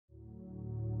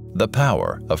The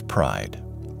power of pride.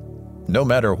 No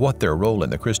matter what their role in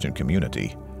the Christian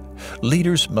community,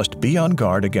 leaders must be on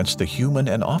guard against the human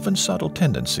and often subtle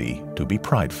tendency to be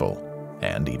prideful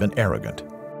and even arrogant.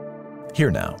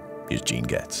 Here now is Gene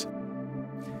Getz.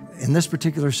 In this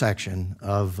particular section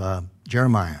of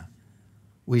Jeremiah,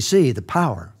 we see the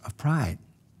power of pride.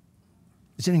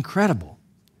 It's an incredible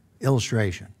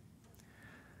illustration.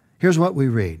 Here's what we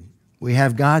read. We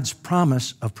have God's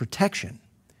promise of protection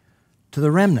to the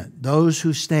remnant, those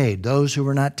who stayed, those who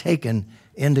were not taken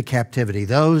into captivity,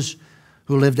 those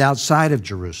who lived outside of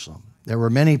Jerusalem. There were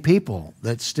many people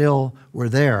that still were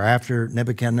there after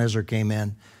Nebuchadnezzar came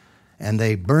in, and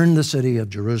they burned the city of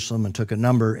Jerusalem and took a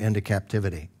number into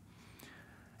captivity.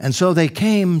 And so they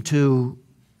came to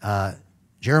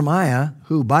Jeremiah,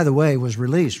 who, by the way, was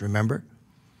released, remember?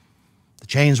 The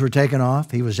chains were taken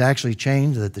off. He was actually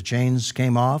chained, that the chains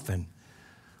came off, and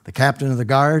the captain of the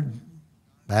guard,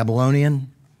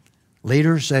 Babylonian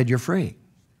leader, said, "You're free."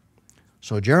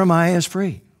 So Jeremiah is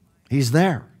free. He's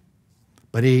there.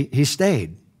 But he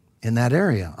stayed in that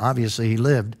area. Obviously, he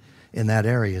lived in that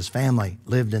area. His family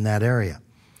lived in that area.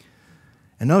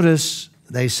 And notice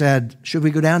they said, "Should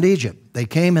we go down to Egypt?" They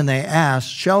came and they asked,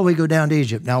 "Shall we go down to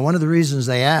Egypt?" Now, one of the reasons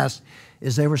they asked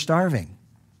is they were starving.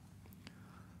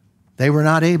 They were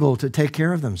not able to take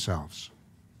care of themselves.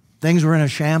 Things were in a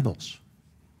shambles.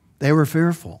 They were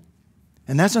fearful.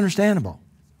 And that's understandable.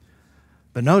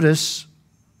 But notice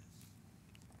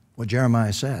what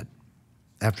Jeremiah said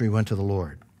after he went to the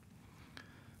Lord.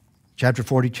 Chapter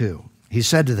 42, he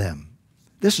said to them,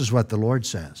 "This is what the Lord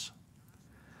says.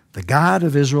 The God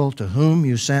of Israel, to whom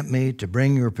you sent me to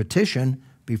bring your petition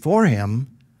before him,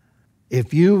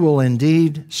 if you will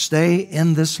indeed stay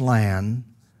in this land,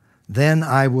 then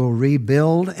I will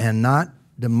rebuild and not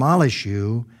demolish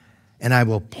you, and I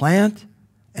will plant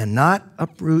and not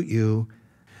uproot you,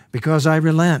 because I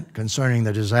relent concerning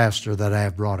the disaster that I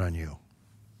have brought on you.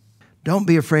 Don't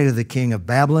be afraid of the king of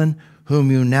Babylon,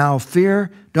 whom you now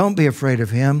fear. Don't be afraid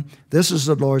of him. This is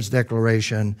the Lord's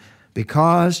declaration,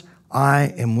 because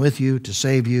I am with you to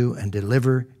save you and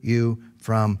deliver you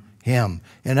from him."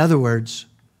 In other words,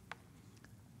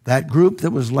 that group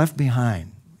that was left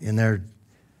behind in their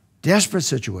desperate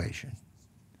situation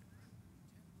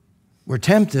were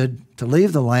tempted to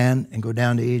leave the land and go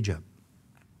down to Egypt.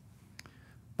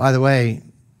 By the way,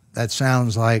 that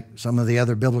sounds like some of the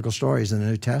other biblical stories in the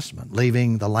New Testament,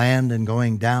 leaving the land and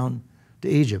going down to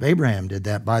Egypt. Abraham did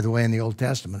that, by the way, in the Old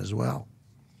Testament as well,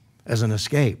 as an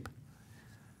escape.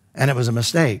 And it was a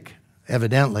mistake,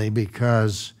 evidently,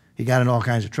 because he got in all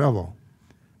kinds of trouble,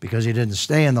 because he didn't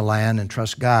stay in the land and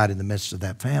trust God in the midst of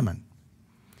that famine.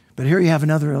 But here you have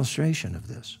another illustration of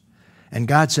this. And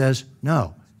God says,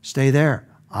 "No, stay there.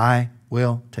 I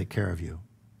will take care of you.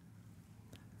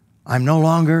 I'm no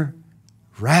longer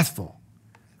wrathful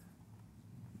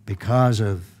because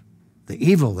of the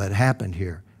evil that happened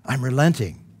here. I'm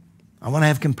relenting. I want to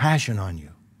have compassion on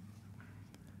you."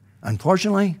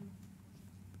 Unfortunately,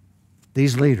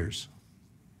 these leaders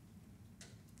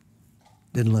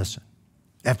didn't listen.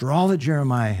 After all that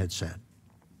Jeremiah had said,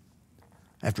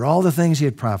 after all the things he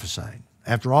had prophesied,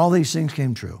 after all these things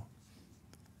came true,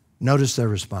 notice their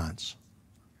response.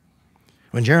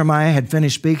 When Jeremiah had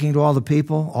finished speaking to all the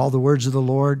people, all the words of the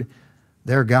Lord,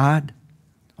 their God,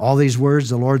 all these words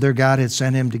the Lord their God had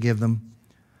sent him to give them,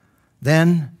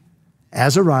 then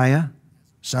Azariah,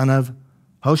 son of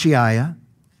Hoshaiah,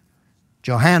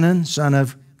 Johanan, son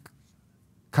of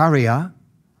Kareah,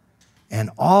 and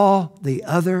all the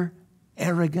other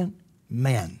arrogant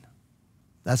men.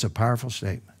 That's a powerful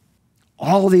statement.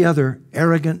 All the other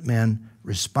arrogant men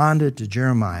responded to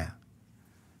Jeremiah,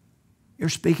 "You're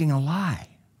speaking a lie."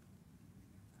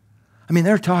 I mean,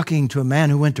 they're talking to a man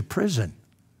who went to prison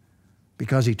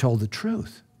because he told the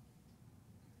truth.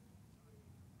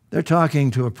 They're talking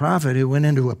to a prophet who went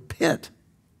into a pit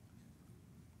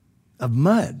of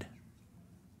mud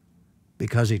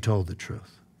because he told the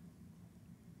truth.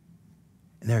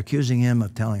 And they're accusing him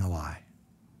of telling a lie.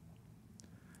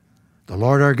 "The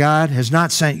Lord our God has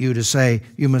not sent you to say,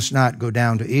 'You must not go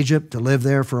down to Egypt to live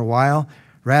there for a while.'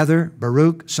 Rather,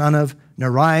 Baruch, son of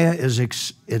Neriah, is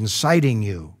inciting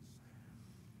you.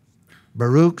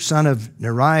 Baruch, son of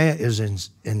Neriah, is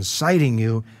inciting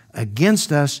you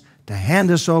against us to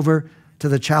hand us over to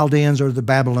the Chaldeans or the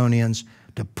Babylonians,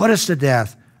 to put us to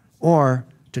death, or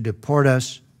to deport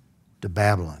us to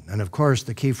Babylon." And of course,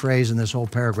 the key phrase in this whole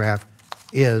paragraph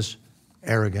is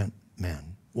arrogant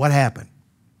men. What happened?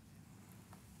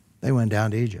 They went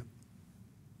down to Egypt.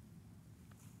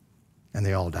 And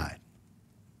they all died.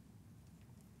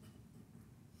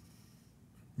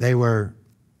 They were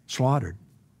slaughtered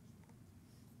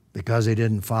because they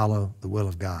didn't follow the will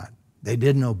of God. They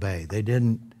didn't obey. They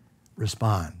didn't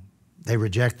respond. They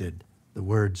rejected the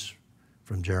words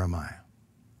from Jeremiah.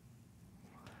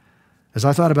 As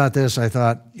I thought about this, I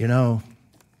thought, you know,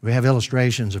 we have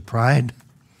illustrations of pride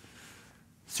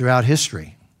throughout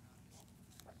history.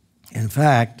 In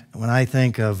fact, when I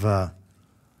think of the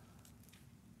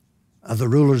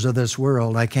rulers of this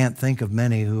world, I can't think of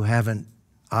many who haven't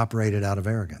operated out of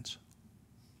arrogance.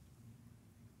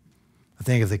 I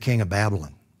think of the king of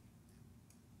Babylon.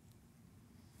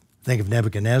 I think of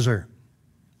Nebuchadnezzar.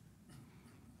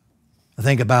 I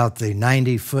think about the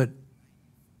 90-foot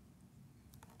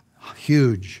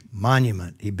huge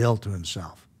monument he built to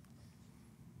himself.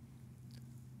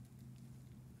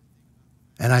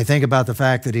 And I think about the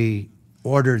fact that he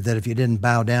ordered that if you didn't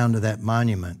bow down to that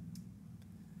monument,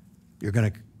 you're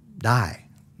going to die.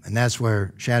 And that's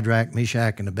where Shadrach,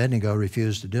 Meshach, and Abednego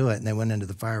refused to do it, and they went into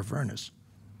the fire furnace.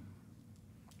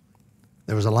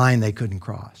 There was a line they couldn't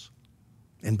cross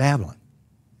in Babylon.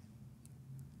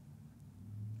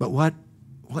 But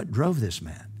what drove this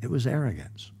man? It was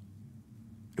arrogance.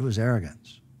 It was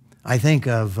arrogance. I think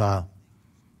of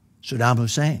Saddam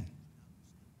Hussein.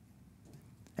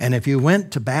 And if you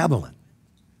went to Babylon,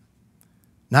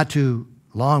 not too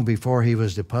long before he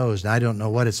was deposed, I don't know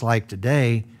what it's like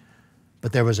today,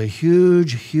 but there was a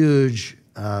huge, huge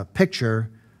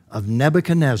picture of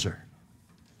Nebuchadnezzar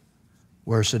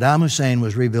where Saddam Hussein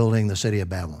was rebuilding the city of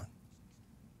Babylon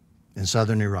in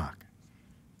southern Iraq.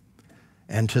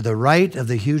 And to the right of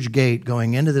the huge gate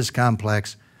going into this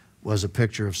complex was a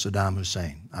picture of Saddam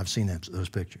Hussein. I've seen those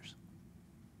pictures.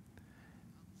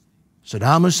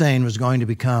 Saddam Hussein was going to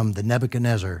become the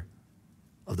Nebuchadnezzar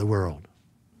of the world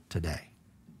today.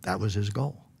 That was his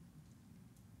goal.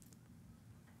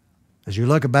 As you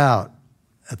look about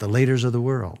at the leaders of the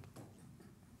world,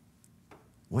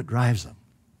 what drives them?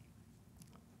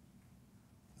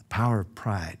 The power of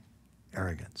pride,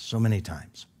 arrogance, so many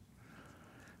times.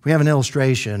 We have an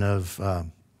illustration of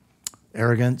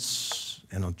arrogance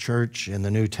in a church in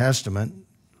the New Testament.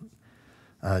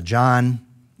 John,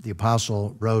 the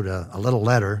apostle, wrote a little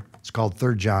letter. It's called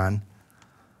 3 John,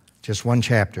 just one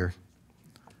chapter.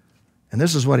 And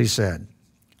this is what he said.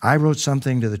 I wrote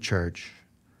something to the church,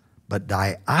 but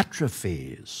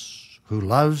Diotrephes, who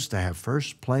loves to have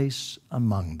first place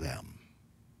among them.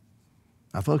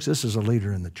 Now, folks, this is a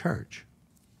leader in the church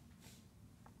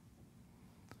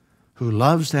who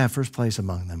loves to have first place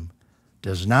among them,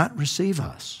 does not receive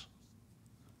us.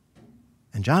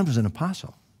 And John was an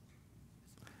apostle.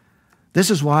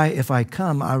 This is why if I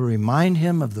come, I will remind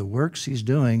him of the works he's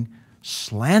doing,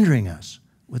 slandering us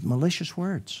with malicious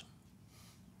words,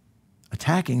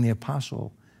 attacking the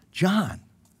apostle John,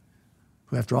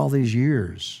 who after all these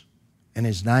years in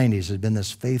his 90s had been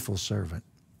this faithful servant.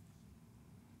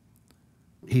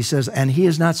 He says, and he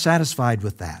is not satisfied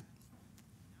with that.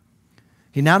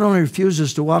 He not only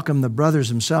refuses to welcome the brothers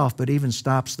himself, but even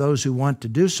stops those who want to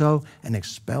do so and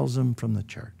expels them from the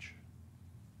church.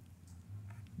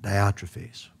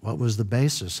 Diotrephes. What was the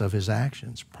basis of his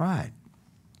actions? Pride.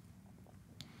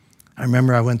 I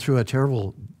remember I went through a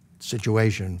terrible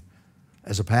situation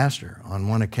as a pastor on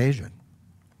one occasion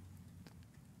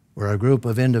where a group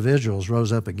of individuals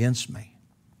rose up against me.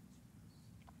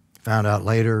 Found out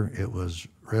later it was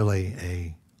really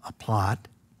a plot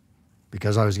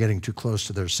because I was getting too close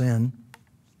to their sin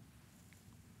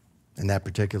in that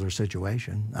particular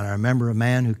situation. And I remember a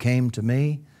man who came to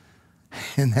me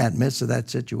in that midst of that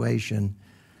situation.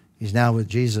 He's now with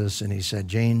Jesus, and he said,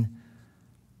 Gene,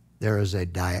 there is a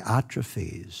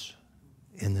Diotrephes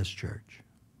in this church.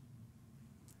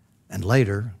 And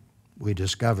later, we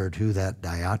discovered who that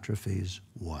Diotrephes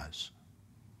was,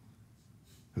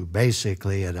 who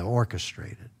basically had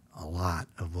orchestrated a lot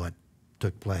of what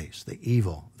took place, the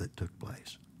evil that took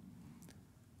place.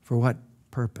 For what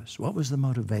purpose? What was the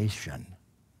motivation?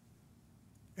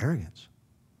 Arrogance,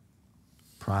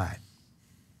 pride.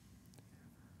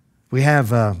 We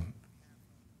have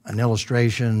an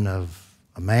illustration of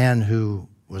a man who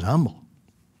was humble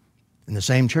in the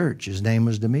same church. His name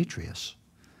was Demetrius.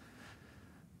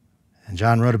 And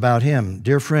John wrote about him,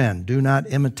 dear friend, do not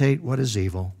imitate what is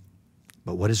evil,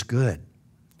 but what is good.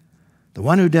 The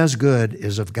one who does good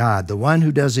is of God. The one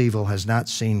who does evil has not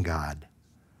seen God.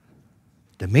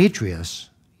 Demetrius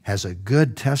has a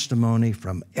good testimony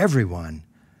from everyone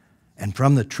and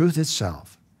from the truth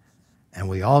itself, and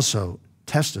we also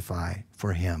testify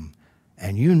for him.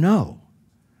 And you know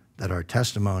that our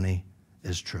testimony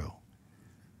is true.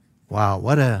 Wow,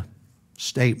 what a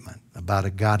statement about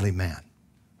a godly man.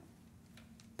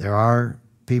 There are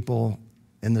people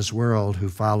in this world who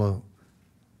follow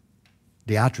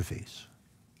Diotrephes.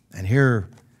 And here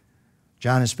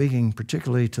John is speaking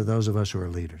particularly to those of us who are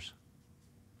leaders.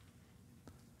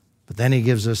 But then he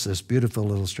gives us this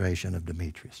beautiful illustration of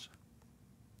Demetrius,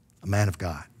 a man of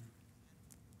God,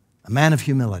 a man of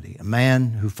humility, a man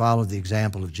who followed the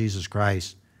example of Jesus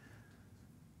Christ,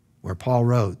 where Paul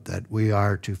wrote that we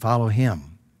are to follow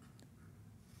him.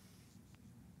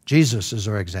 Jesus is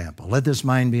our example. Let this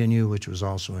mind be in you, which was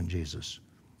also in Jesus,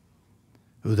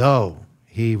 who though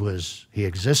he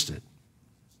existed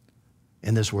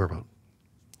in this world,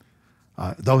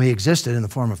 though he existed in the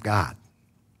form of God,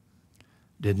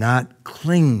 did not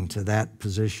cling to that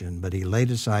position, but he laid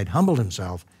aside, humbled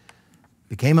himself,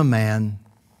 became a man,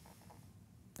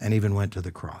 and even went to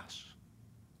the cross.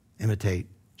 Imitate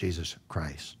Jesus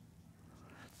Christ.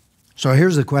 So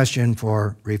here's the question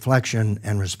for reflection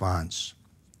and response.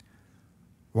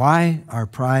 Why are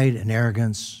pride and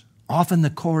arrogance often the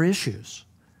core issues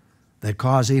that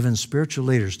cause even spiritual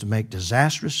leaders to make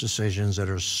disastrous decisions that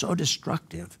are so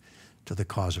destructive to the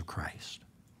cause of Christ?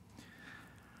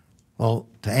 Well,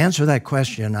 to answer that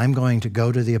question, I'm going to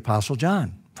go to the Apostle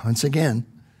John, once again,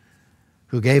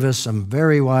 who gave us some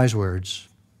very wise words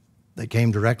that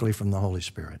came directly from the Holy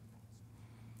Spirit.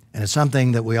 And it's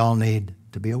something that we all need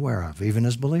to be aware of, even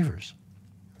as believers.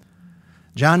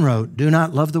 John wrote, "Do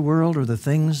not love the world or the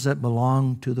things that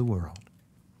belong to the world.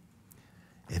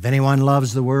 If anyone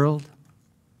loves the world,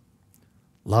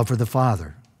 love for the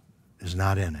Father is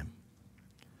not in him.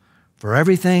 For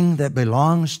everything that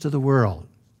belongs to the world,"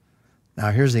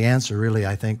 now here's the answer really,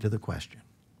 I think, to the question.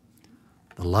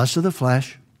 The lust of the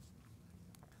flesh,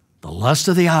 the lust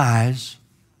of the eyes,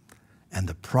 and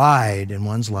the pride in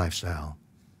one's lifestyle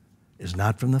is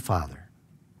not from the Father,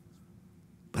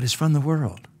 but is from the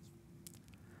world.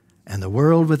 And the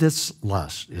world with its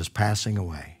lust is passing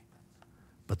away,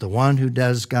 but the one who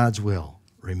does God's will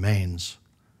remains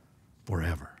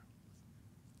forever.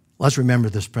 Let's remember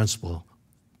this principle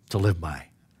to live by.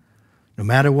 No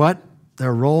matter what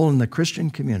their role in the Christian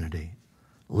community,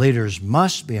 leaders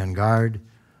must be on guard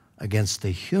against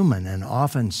the human and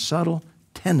often subtle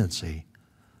tendency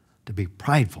to be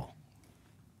prideful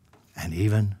and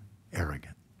even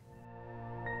arrogant.